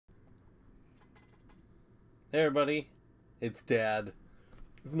Hey everybody, it's Dad.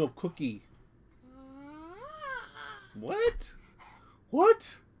 No cookie. What?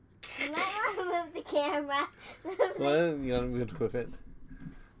 What? You might want to move the camera. What? You want me to move it?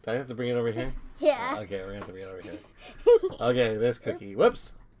 Do I have to bring it over here? Yeah. Okay, we're gonna have to bring it over here. Okay, there's Cookie.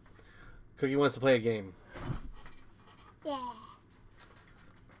 Whoops. Cookie wants to play a game. Yeah.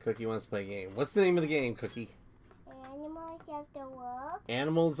 Cookie wants to play a game. What's the name of the game, Cookie? Animals of the world.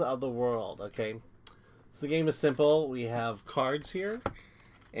 Animals of the world. Okay. So the game is simple. We have cards here,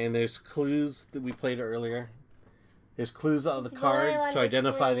 and there's clues that we played earlier. There's clues on the card to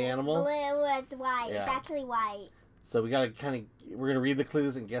identify the animal. It's white. Yeah. It's actually white. So we gotta we're gonna read the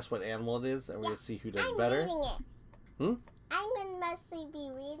clues and guess what animal it is, and we're gonna see who does better. I'm reading it. Hmm? I'm gonna mostly be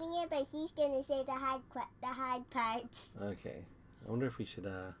reading it, but he's gonna say the hard parts. Okay. I wonder if we should.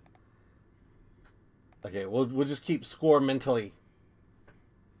 Okay, we'll just keep score mentally.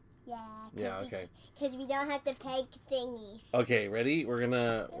 Yeah. Okay. Because we don't have to peg thingies. Okay, ready? We're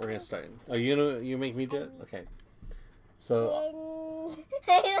gonna start. Are you make me do it? Okay. So.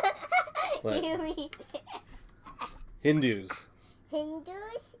 What? You read it. Hindus.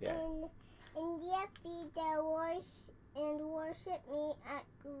 Hindus Yeah. in India feed their worship meat at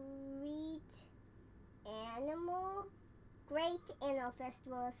great animal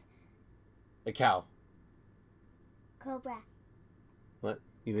festivals. A cow. Cobra. What?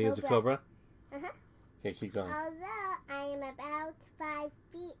 You think it's a cobra? Uh-huh. Okay, keep going. Although I am about 5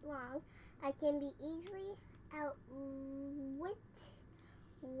 feet long, I can be easily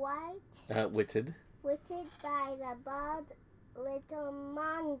Outwitted by the bald little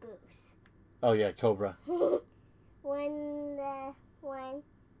mongoose. Oh yeah, cobra. When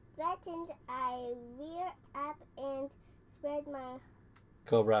threatened, I rear up and spread my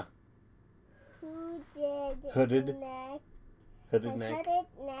Cobra. Hooded neck.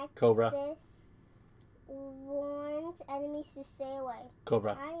 Cobra. This warns enemies to stay away.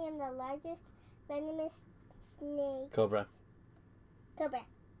 Cobra. I am the largest venomous snake. Cobra. Cobra.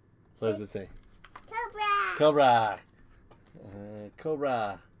 What does it say? Cobra. Cobra.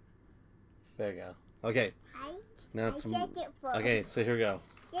 Cobra. There you go. Okay. Now it's I said it first. okay. So here we go.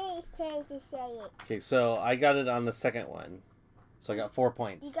 Then it's time to say it. Okay, so I got it on the second one, so I got 4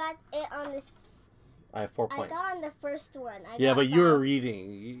 points. You got it on the. I have 4 points. I got on the first one. Yeah, but you were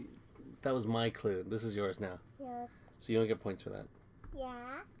reading. That was my clue. This is yours now. Yeah. So you don't get points for that.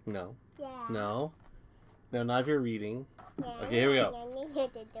 Yeah. No. Yeah. No. No, not if you're reading. Yeah. Okay, here we go. Here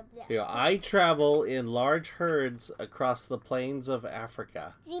we go. I travel in large herds across the plains of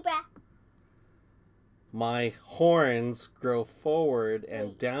Africa. Zebra. My horns grow forward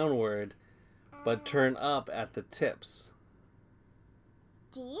and downward, but turn up at the tips.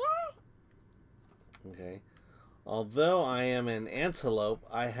 Deer? Okay. Although I am an antelope,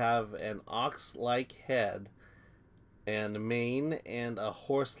 I have an ox-like head and mane and a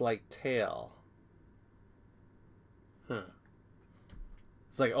horse-like tail. Huh.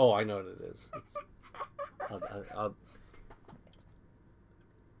 It's like, oh, I know what it is. I'll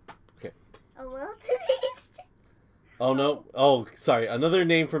okay. A wildebeest? Oh, no. Oh, sorry. Another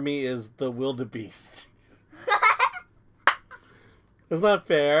name for me is the wildebeest. That's not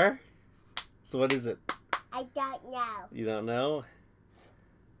fair. So what is it? I don't know. You don't know?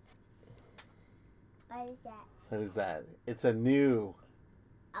 What is that? What is that? It's a gnu.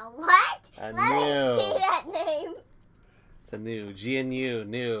 A what? A Let me gnu. see that name. It's a gnu. G-N-U.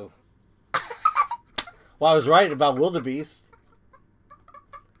 Gnu. Well, I was right about wildebeest.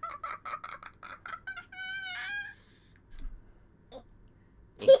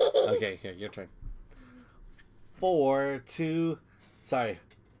 Okay, here, your turn. 4, 2, sorry.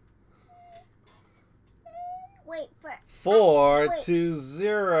 Wait, 4, wait. 2,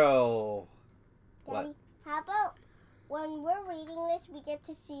 0. Daddy, What? how about when we're reading this, we get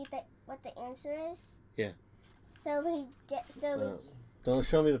to see what the answer is? Yeah. So we get, Don't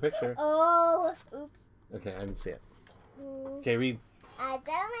show me the picture. Oh, oops. Okay, I didn't see it. Okay, read. I thought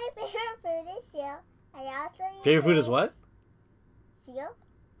my favorite food is seal. I also eat Favorite food is what? Seal.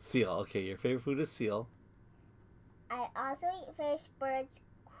 Seal. Okay, your favorite food is seal. I also eat fish, birds,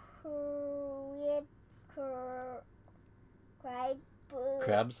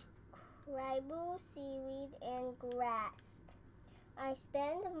 Crabs. seaweed, and grass. I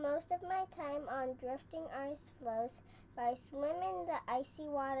spend most of my time on drifting ice floes, but I swim in the icy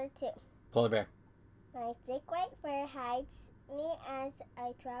water too. Polar bear. My thick white fur hides me as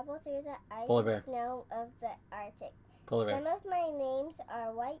I travel through the ice Polar bear. and snow of the Arctic. Polar bear. Some of my names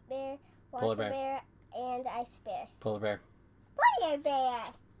are white bear, Polar water bear. bear, and ice bear. Polar bear. Polar bear.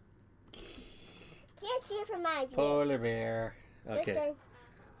 Can't see it from my view. Polar bear. Okay.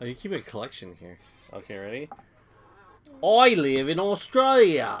 Oh, you keep a collection here. Okay, ready? I live in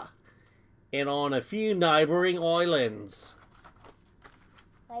Australia and on a few neighbouring islands.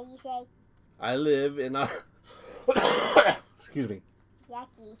 What do you say? I live in a... Excuse me.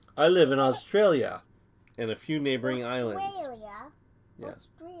 Yucky. I live in Australia and a few neighbouring islands. Australia? Yeah.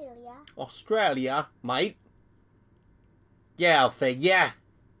 Australia? Australia, mate. Yeah, yeah.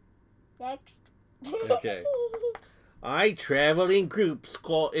 Next. Okay. I travel in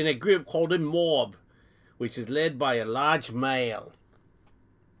a group called a mob, which is led by a large male.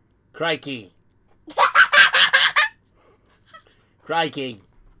 Crikey. Crikey.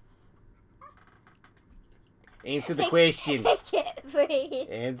 Answer the question. I can't breathe.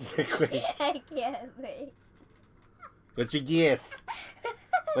 Answer the question. I can't breathe. What's your guess?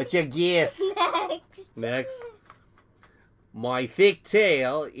 What's your guess? Next. Next. My thick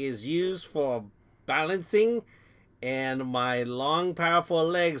tail is used for balancing, and my long, powerful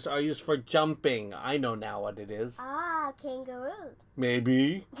legs are used for jumping. I know now what it is. Ah, kangaroo.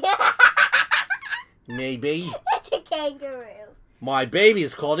 Maybe. Maybe. It's a kangaroo. My baby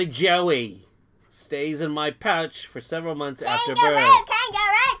is called a Joey. Stays in my pouch for several months after Kangaroo, birth.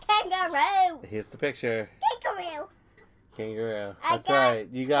 kangaroo. Here's the picture. Kangaroo. Kangaroo. I That's got- right.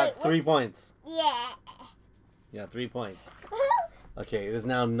 You got wait, 3 points. Yeah. You got 3 points. Okay, it is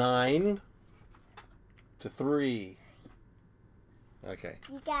now 9-3. Okay.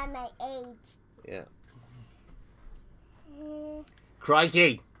 You got my age. Yeah.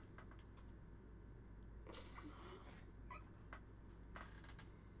 Crikey!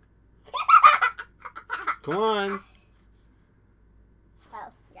 Come on.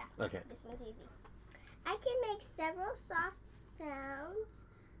 Oh, yeah. Okay. This one's easy. I can make several soft sounds,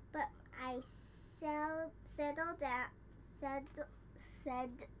 but I settle down.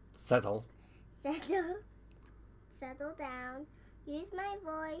 Settle down. Use my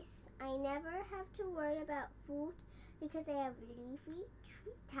voice. I never have to worry about food because I have leafy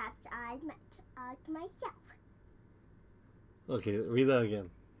treetops all to myself. Okay, read that again.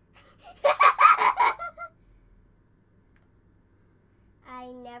 I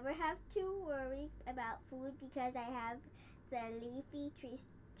never have to worry about food because I have the leafy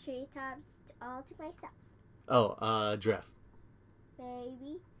treetops all to myself. Oh, giraffe.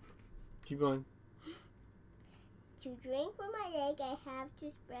 Baby. Keep going. To drink from my leg, I have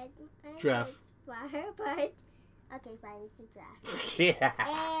to spread my Giraffe. legs far apart. Okay, fine, it's a giraffe. Yeah.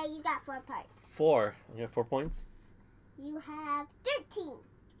 Hey, you got 4 points. 4. You have 4 points? You have 13.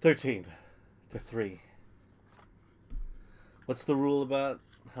 13-3. What's the rule about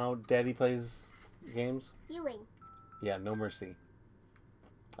how Daddy plays games? You win. Yeah, no mercy.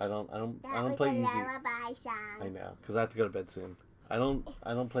 I don't That was play a easy. lullaby song. I know, because I have to go to bed soon. I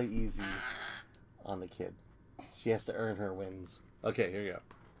don't play easy on the kid. She has to earn her wins. Okay, here you go.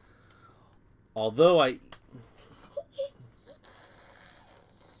 Although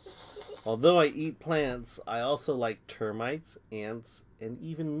I eat plants, I also like termites, ants, and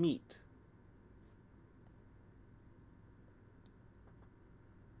even meat.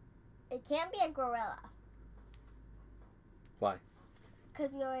 It can't be a gorilla. Why?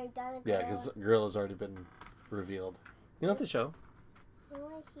 Because we already done a gorilla. Yeah, because gorilla's already been revealed. You know what the show? I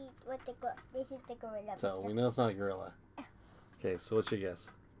want to see what this is the gorilla. So picture. we know it's not a gorilla. Okay, so what's your guess?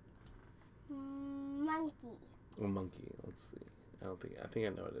 Monkey. A monkey. Let's see. I think I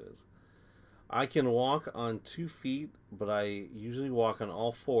know what it is. I can walk on 2 feet, but I usually walk on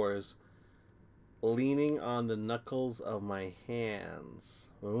all 4s, leaning on the knuckles of my hands.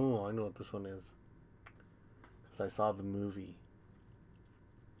 Oh, I know what this one is. Because I saw the movie.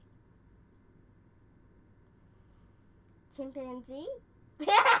 Chimpanzee.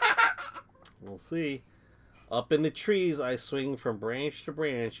 We'll see. Up in the trees, I swing from branch to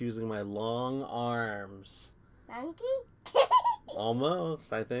branch using my long arms. Monkey.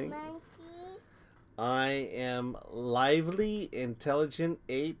 Almost, I think. Monkey. I am lively, intelligent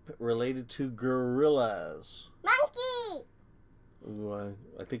ape related to gorillas. Monkey. Ooh,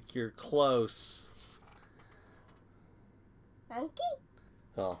 I think you're close. Monkey.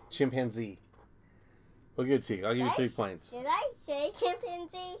 Oh, chimpanzee. We'll give it to you. I'll give you 3 points. Did I say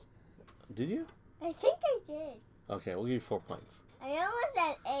chimpanzee? Did you? I think I did. Okay, we'll give you 4 points. I almost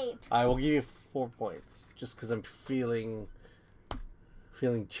said ape. I will give you 4 points just because I'm feeling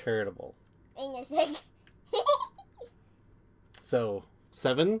charitable. And you're sick. So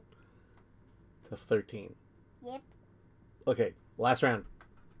 7-13. Yep. Okay, last round.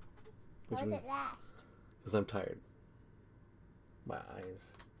 Why was it last? Because I'm tired. My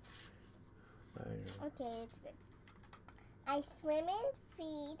eyes. Okay, it's good. I swim and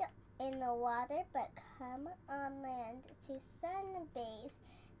feed in the water, but come on land to sunbathe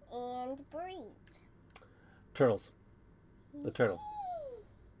breathe. Turtles. The turtle.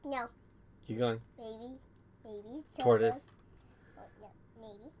 No. Keep going. Maybe. Tortoise. Oh, no.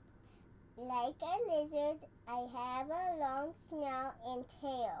 Maybe. Like a lizard, I have a long snout and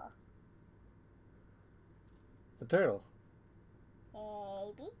tail. A turtle.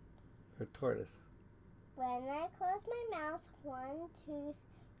 Maybe. Or tortoise. When I close my mouth, one tooth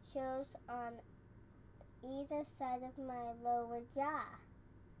shows on either side of my lower jaw.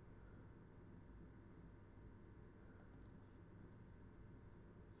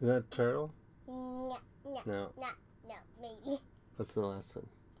 Is that a turtle? No, maybe. What's the last one?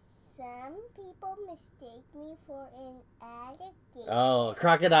 Some people mistake me for an alligator. Oh,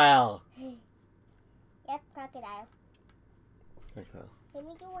 crocodile. Yep, crocodile. Crocodile. Let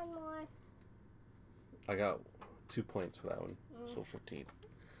me do one more. I got 2 points for that one. So 15.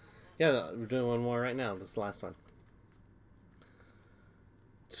 Yeah, we're doing one more right now. This is the last one.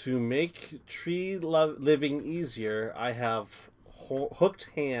 To make tree living easier, I have hooked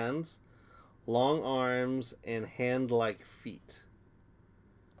hands, long arms, and hand-like feet.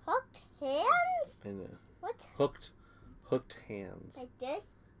 Hooked hands? I know. What? Hooked hands. Like this?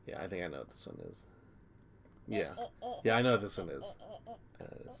 Yeah, I think I know what this one is. Yeah. Yeah, I know what this one is. I know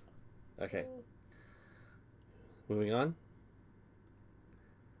it is. Okay. Moving on.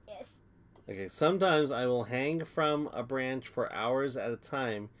 Yes. Okay, sometimes I will hang from a branch for hours at a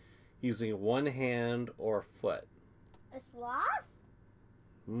time using one hand or foot. A sloth?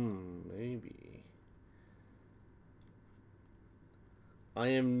 Maybe. I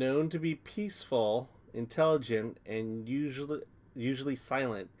am known to be peaceful, intelligent, and usually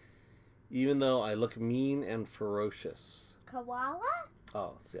silent, even though I look mean and ferocious. Koala?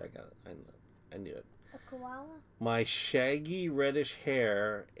 Oh, see, I got it. I knew it. A koala? My shaggy reddish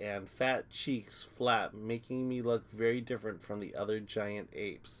hair and fat cheeks flap, making me look very different from the other giant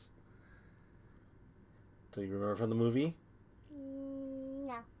apes. Do you remember from the movie?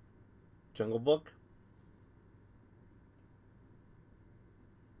 No. Jungle Book?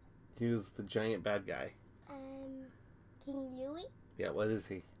 He was the giant bad guy. King Louie? Yeah, what is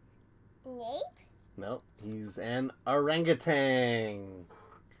he? An ape? Nope, he's an orangutan.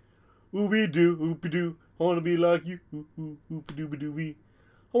 Ooby-doo, oopy-doo, I want to be like you. Oopy-dooby-dooby.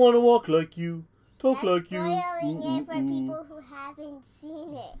 I want to walk like you, talk like you. Spoiling it for people who haven't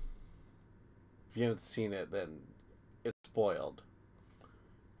seen it. If you haven't seen it, then it's spoiled.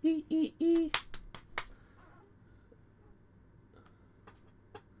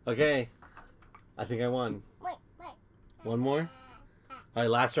 Okay, I think I won. Wait. One more? Alright,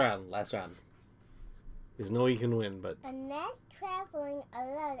 last round. There's no way you can win, but... Unless traveling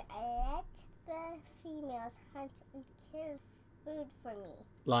alone, I let the females hunt and kill food for me.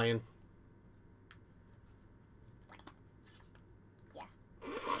 Lion. Yeah.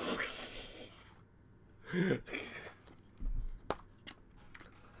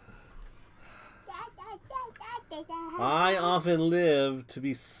 I often live to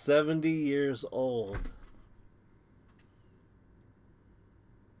be 70 years old.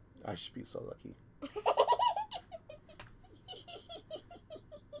 I should be so lucky.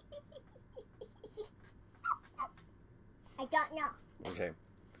 I don't know. Okay.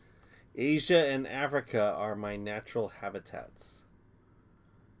 Asia and Africa are my natural habitats.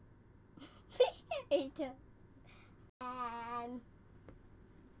 I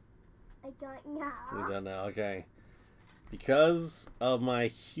don't know. You don't know, okay. Because of my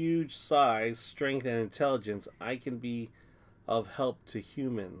huge size, strength, and intelligence, I can be of help to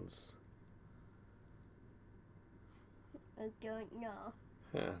humans. I don't know.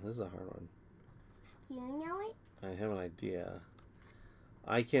 Yeah, this is a hard one. You know it? I have an idea.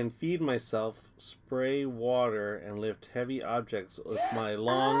 I can feed myself, spray water, and lift heavy objects with my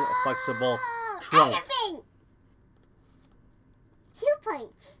long, flexible trunk. Elephant! 2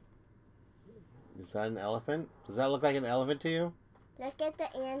 points. Is that an elephant? Does that look like an elephant to you? Look at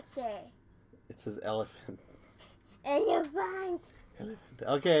the answer. It says elephant. Elephant. Elephant.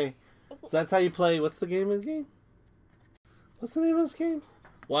 Okay. So that's how you play. What's the name of the game? What's the name of this game?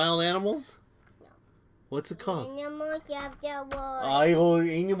 Wild Animals? No. What's it called? Animals of the world.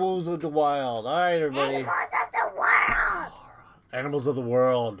 Animals of the Wild. All right, everybody. Animals of the world. Animals of the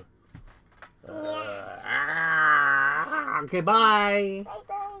world. Okay, bye.